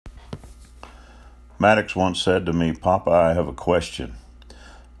Maddox once said to me, "Papa, I have a question.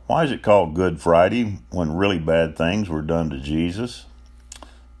 Why is it called Good Friday when really bad things were done to Jesus?"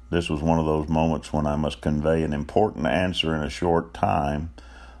 This was one of those moments when I must convey an important answer in a short time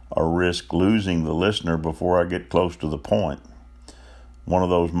or risk losing the listener before I get close to the point. One of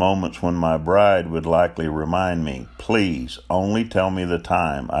those moments when my bride would likely remind me, "Please, only tell me the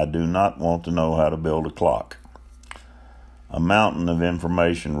time. I do not want to know how to build a clock." A mountain of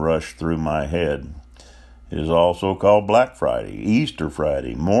information rushed through my head. It is also called Black Friday, Easter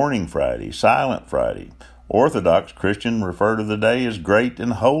Friday, Mourning Friday, Silent Friday. Orthodox Christians refer to the day as Great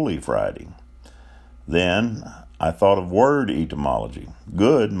and Holy Friday. Then I thought of word etymology.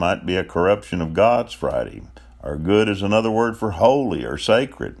 Good might be a corruption of God's Friday, or good is another word for holy or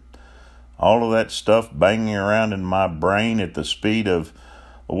sacred. All of that stuff banging around in my brain at the speed of,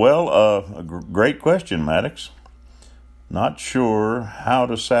 a great question, Maddox. Not sure how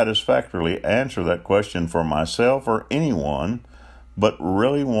to satisfactorily answer that question for myself or anyone, but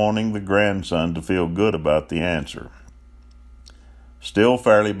really wanting the grandson to feel good about the answer. Still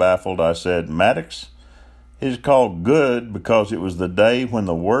fairly baffled, I said, "Maddox, it is called good because it was the day when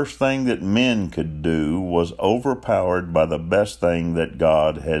the worst thing that men could do was overpowered by the best thing that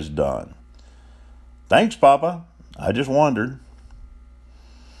God has done." "Thanks, Papa. I just wondered."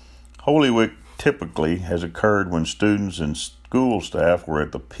 Holy Week typically has occurred when students and school staff were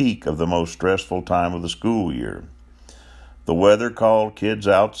at the peak of the most stressful time of the school year. The weather called kids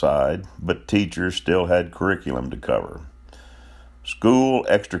outside, but teachers still had curriculum to cover. School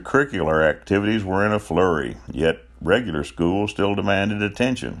extracurricular activities were in a flurry, yet regular school still demanded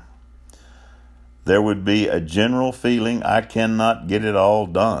attention. There would be a general feeling I cannot get it all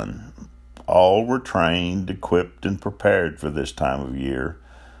done. All were trained, equipped, and prepared for this time of year,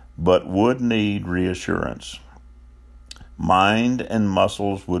 but would need reassurance. Mind and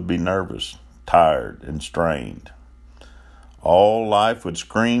muscles would be nervous, tired, and strained. All life would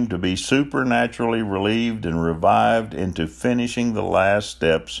scream to be supernaturally relieved and revived into finishing the last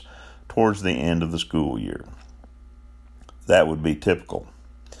steps towards the end of the school year. That would be typical.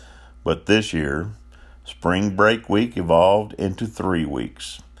 But this year, spring break week evolved into 3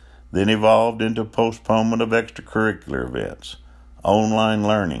 weeks, then evolved into postponement of extracurricular events, online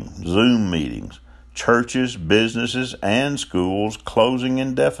learning, Zoom meetings, churches, businesses, and schools closing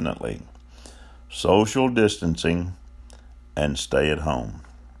indefinitely, social distancing, and stay at home.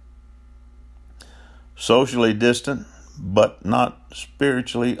 Socially distant, but not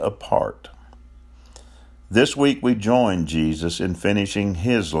spiritually apart. This week we join Jesus in finishing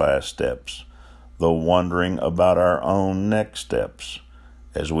his last steps, though wondering about our own next steps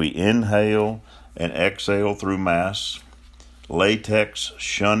as we inhale and exhale through Mass, latex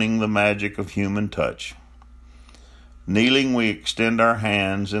shunning the magic of human touch. Kneeling, we extend our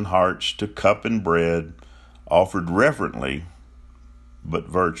hands and hearts to cup and bread, offered reverently, but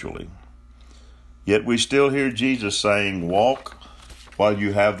virtually. Yet we still hear Jesus saying, "Walk while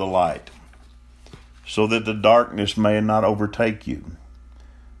you have the light, so that the darkness may not overtake you.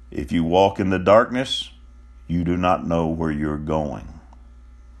 If you walk in the darkness, you do not know where you're going."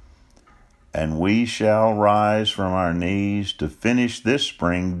 And we shall rise from our knees to finish this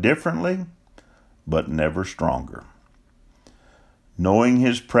spring differently, but never stronger. Knowing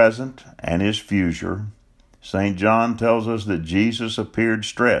his present and his future, St. John tells us that Jesus appeared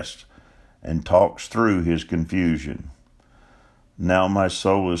stressed and talks through his confusion. "Now my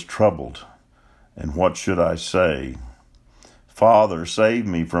soul is troubled, and what should I say? Father, save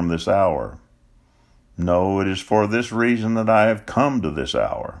me from this hour. No, it is for this reason that I have come to this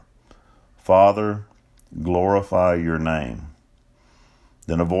hour. Father, glorify your name."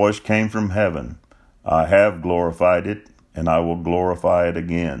 Then a voice came from heaven, "I have glorified it, and I will glorify it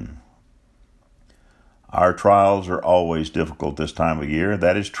again." Our trials are always difficult this time of year.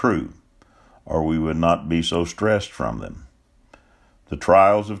 That is true, or we would not be so stressed from them. The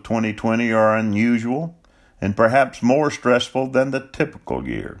trials of 2020 are unusual and perhaps more stressful than the typical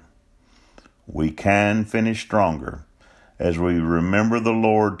year. We can finish stronger as we remember the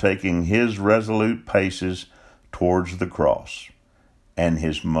Lord taking his resolute paces towards the cross and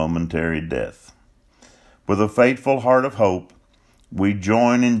his momentary death. With a faithful heart of hope, we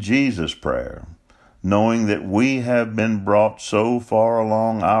join in Jesus' prayer, knowing that we have been brought so far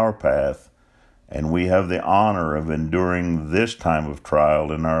along our path, and we have the honor of enduring this time of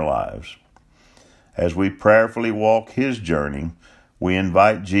trial in our lives. As we prayerfully walk his journey, we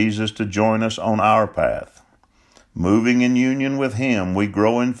invite Jesus to join us on our path. Moving in union with him, we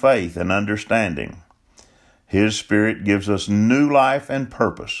grow in faith and understanding. His Spirit gives us new life and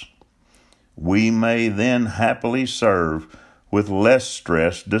purpose. We may then happily serve with less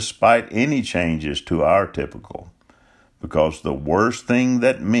stress despite any changes to our typical, because the worst thing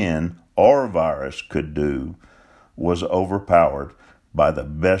that men or virus could do was overpowered by the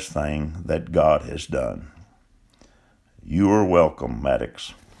best thing that God has done. You are welcome,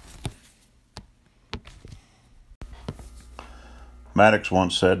 Maddox. Maddox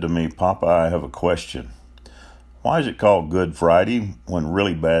once said to me, "Papa, I have a question. Why is it called Good Friday when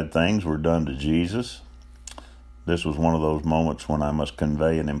really bad things were done to Jesus?" This was one of those moments when I must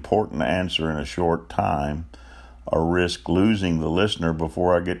convey an important answer in a short time, or risk losing the listener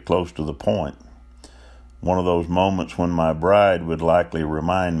before I get close to the point. One of those moments when my bride would likely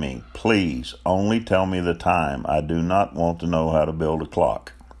remind me, "Please, only tell me the time. I do not want to know how to build a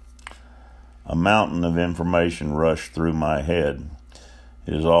clock." A mountain of information rushed through my head.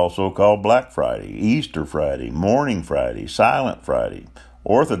 It is also called Black Friday, Easter Friday, Mourning Friday, Silent Friday.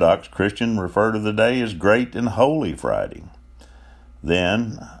 Orthodox Christians refer to the day as Great and Holy Friday.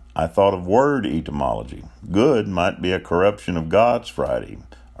 Then I thought of word etymology. Good might be a corruption of God's Friday,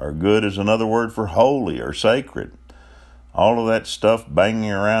 or good is another word for holy or sacred. All of that stuff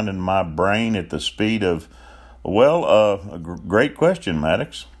banging around in my brain at the speed of, a great question,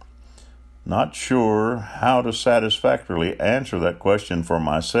 Maddox. Not sure how to satisfactorily answer that question for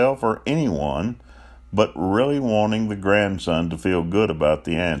myself or anyone, but really wanting the grandson to feel good about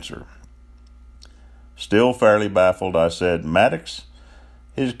the answer. Still fairly baffled, I said, "Maddox,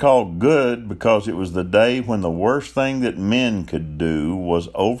 it is called good because it was the day when the worst thing that men could do was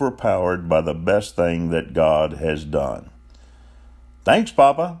overpowered by the best thing that God has done." "Thanks,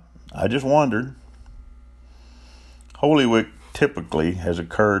 Papa. I just wondered." Holy Week typically has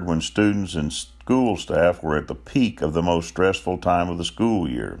occurred when students and school staff were at the peak of the most stressful time of the school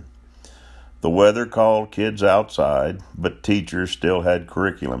year. The weather called kids outside, but teachers still had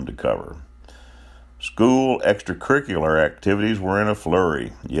curriculum to cover. School extracurricular activities were in a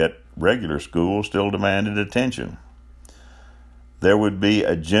flurry, yet regular school still demanded attention. There would be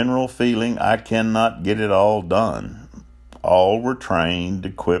a general feeling, "I cannot get it all done." All were trained,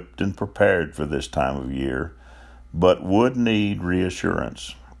 equipped, and prepared for this time of year, but would need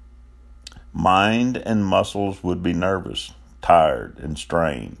reassurance. Mind and muscles would be nervous, tired, and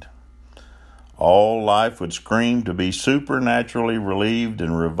strained. All life would scream to be supernaturally relieved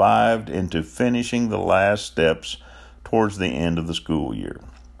and revived into finishing the last steps towards the end of the school year.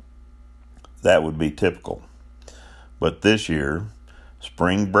 That would be typical. But this year,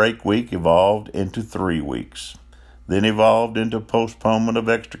 spring break week evolved into 3 weeks, then evolved into postponement of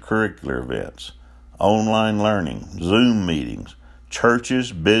extracurricular events, online learning, Zoom meetings,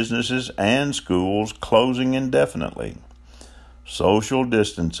 churches, businesses, and schools closing indefinitely, social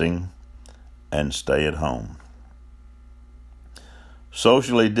distancing, and stay at home.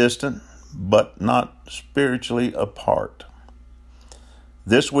 Socially distant, but not spiritually apart.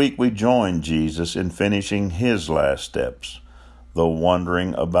 This week we join Jesus in finishing his last steps, though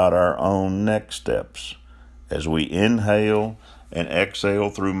wondering about our own next steps, as we inhale and exhale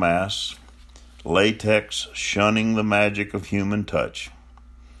through Mass, latex shunning the magic of human touch.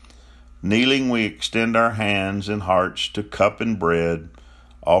 Kneeling, we extend our hands and hearts to cup and bread,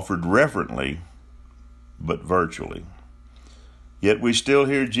 offered reverently, but virtually. Yet we still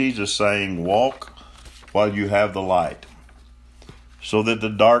hear Jesus saying, "Walk while you have the light, so that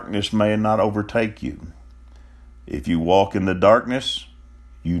the darkness may not overtake you. If you walk in the darkness,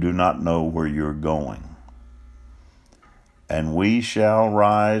 you do not know where you're going." And we shall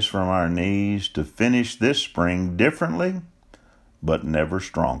rise from our knees to finish this spring differently, but never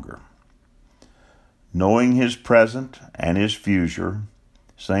stronger. Knowing his present and his future,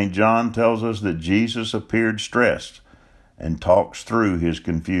 St. John tells us that Jesus appeared stressed and talks through his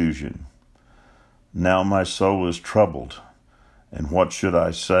confusion. "Now my soul is troubled, and what should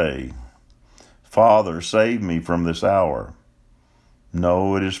I say? Father, save me from this hour.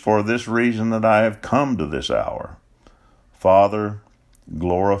 No, it is for this reason that I have come to this hour. Father,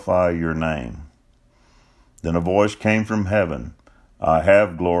 glorify your name." Then a voice came from heaven, "I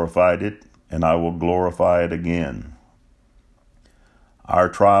have glorified it, and I will glorify it again." Our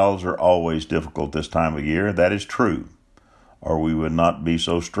trials are always difficult this time of year. That is true, or we would not be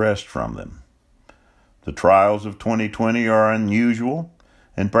so stressed from them. The trials of 2020 are unusual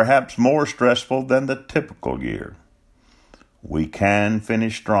and perhaps more stressful than the typical year. We can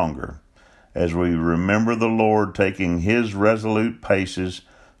finish stronger as we remember the Lord taking his resolute paces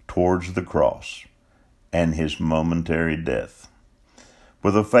towards the cross and his momentary death.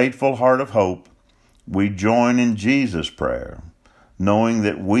 With a faithful heart of hope, we join in Jesus' prayer, knowing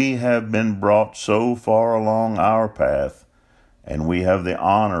that we have been brought so far along our path, and we have the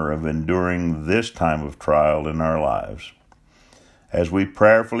honor of enduring this time of trial in our lives. As we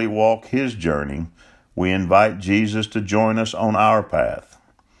prayerfully walk His journey, we invite Jesus to join us on our path.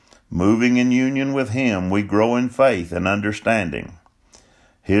 Moving in union with Him, we grow in faith and understanding.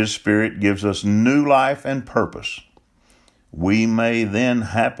 His Spirit gives us new life and purpose. We may then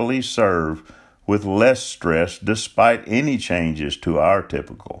happily serve with less stress despite any changes to our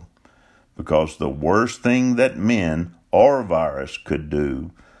typical, because the worst thing that men or virus could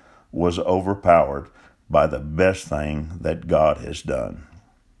do was overpowered by the best thing that God has done.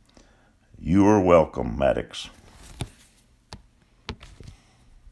 You are welcome, Maddox.